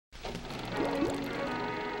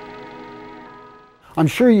I'm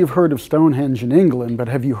sure you've heard of Stonehenge in England, but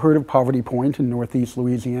have you heard of Poverty Point in northeast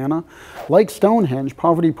Louisiana? Like Stonehenge,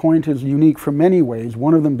 Poverty Point is unique for many ways,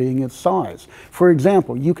 one of them being its size. For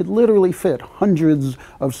example, you could literally fit hundreds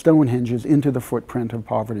of Stonehenges into the footprint of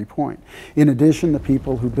Poverty Point. In addition, the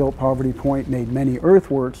people who built Poverty Point made many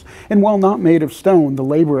earthworks, and while not made of stone, the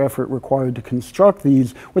labor effort required to construct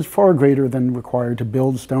these was far greater than required to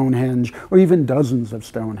build Stonehenge or even dozens of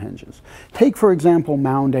Stonehenges. Take, for example,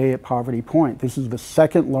 Mound A at Poverty Point. This is the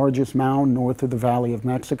second largest mound north of the Valley of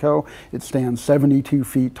Mexico. It stands 72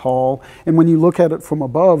 feet tall, and when you look at it from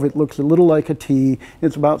above, it looks a little like a T.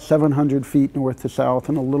 It's about 700 feet north to south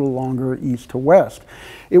and a little longer east to west.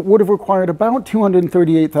 It would have required about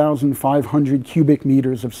 238,500 cubic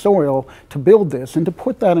meters of soil to build this, and to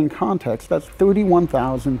put that in context, that's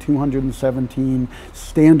 31,217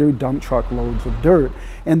 standard dump truck loads of dirt,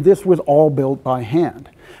 and this was all built by hand.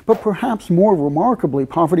 But perhaps more remarkably,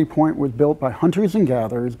 Poverty Point was built by hunters and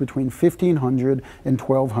gatherers between 1500 and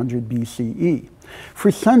 1200 BCE.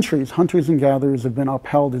 For centuries, hunters and gatherers have been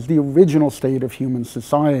upheld as the original state of human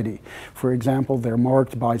society. For example, they're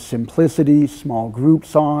marked by simplicity, small group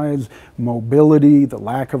size, mobility, the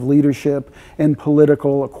lack of leadership, and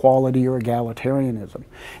political equality or egalitarianism.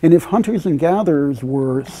 And if hunters and gatherers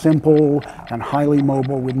were simple and highly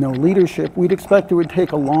mobile with no leadership, we'd expect it would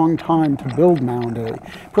take a long time to build Mound A,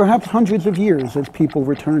 perhaps hundreds of years as people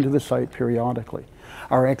return to the site periodically.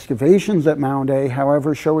 Our excavations at Mound A,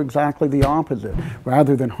 however, show exactly the opposite.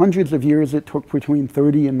 Rather than hundreds of years, it took between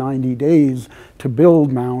 30 and 90 days to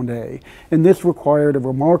build Mound A. And this required a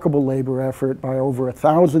remarkable labor effort by over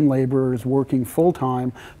 1,000 laborers working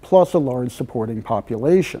full-time, plus a large supporting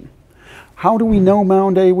population. How do we know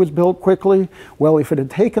Mound A was built quickly? Well, if it had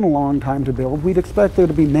taken a long time to build, we'd expect there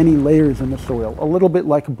to be many layers in the soil, a little bit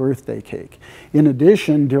like a birthday cake. In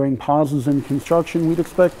addition, during pauses in construction, we'd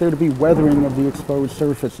expect there to be weathering of the exposed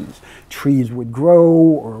surfaces. Trees would grow,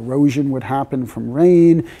 or erosion would happen from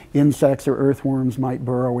rain. Insects or earthworms might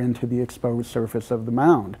burrow into the exposed surface of the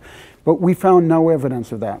mound. But we found no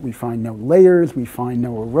evidence of that. We find no layers, we find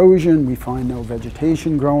no erosion, we find no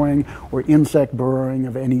vegetation growing or insect burrowing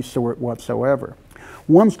of any sort whatsoever.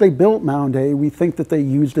 Once they built Mound A, we think that they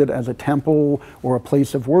used it as a temple or a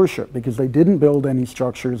place of worship because they didn't build any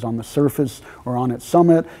structures on the surface or on its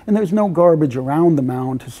summit, and there's no garbage around the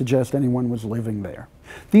mound to suggest anyone was living there.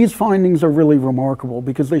 These findings are really remarkable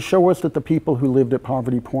because they show us that the people who lived at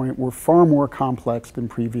Poverty Point were far more complex than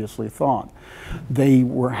previously thought. They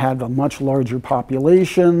had a much larger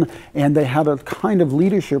population, and they had a kind of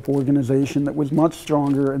leadership organization that was much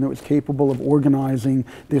stronger and that was capable of organizing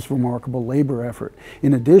this remarkable labor effort.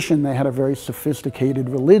 In addition, they had a very sophisticated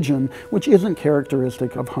religion, which isn't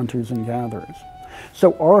characteristic of hunters and gatherers.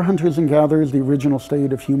 So are hunters and gatherers the original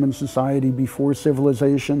state of human society before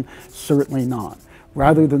civilization? Certainly not.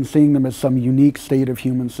 Rather than seeing them as some unique state of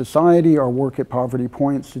human society, our work at Poverty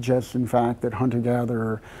Point suggests, in fact, that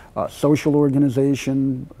hunter-gatherer social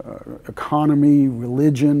organization, economy,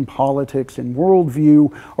 religion, politics, and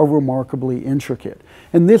worldview are remarkably intricate.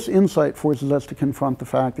 And this insight forces us to confront the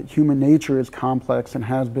fact that human nature is complex and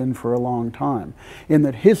has been for a long time, and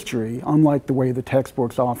that history, unlike the way the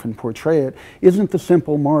textbooks often portray it, isn't the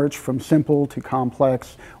simple march from simple to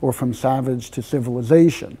complex or from savage to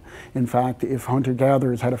civilization. In fact, if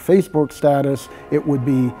hunter-gatherers had a Facebook status, it would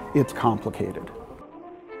be, "It's complicated."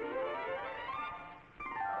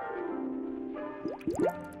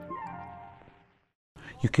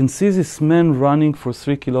 You can see this man running for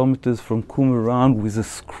 3 kilometers from Qumran with a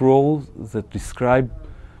scroll that describes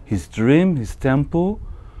his dream, his temple.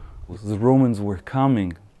 The Romans were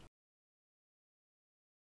coming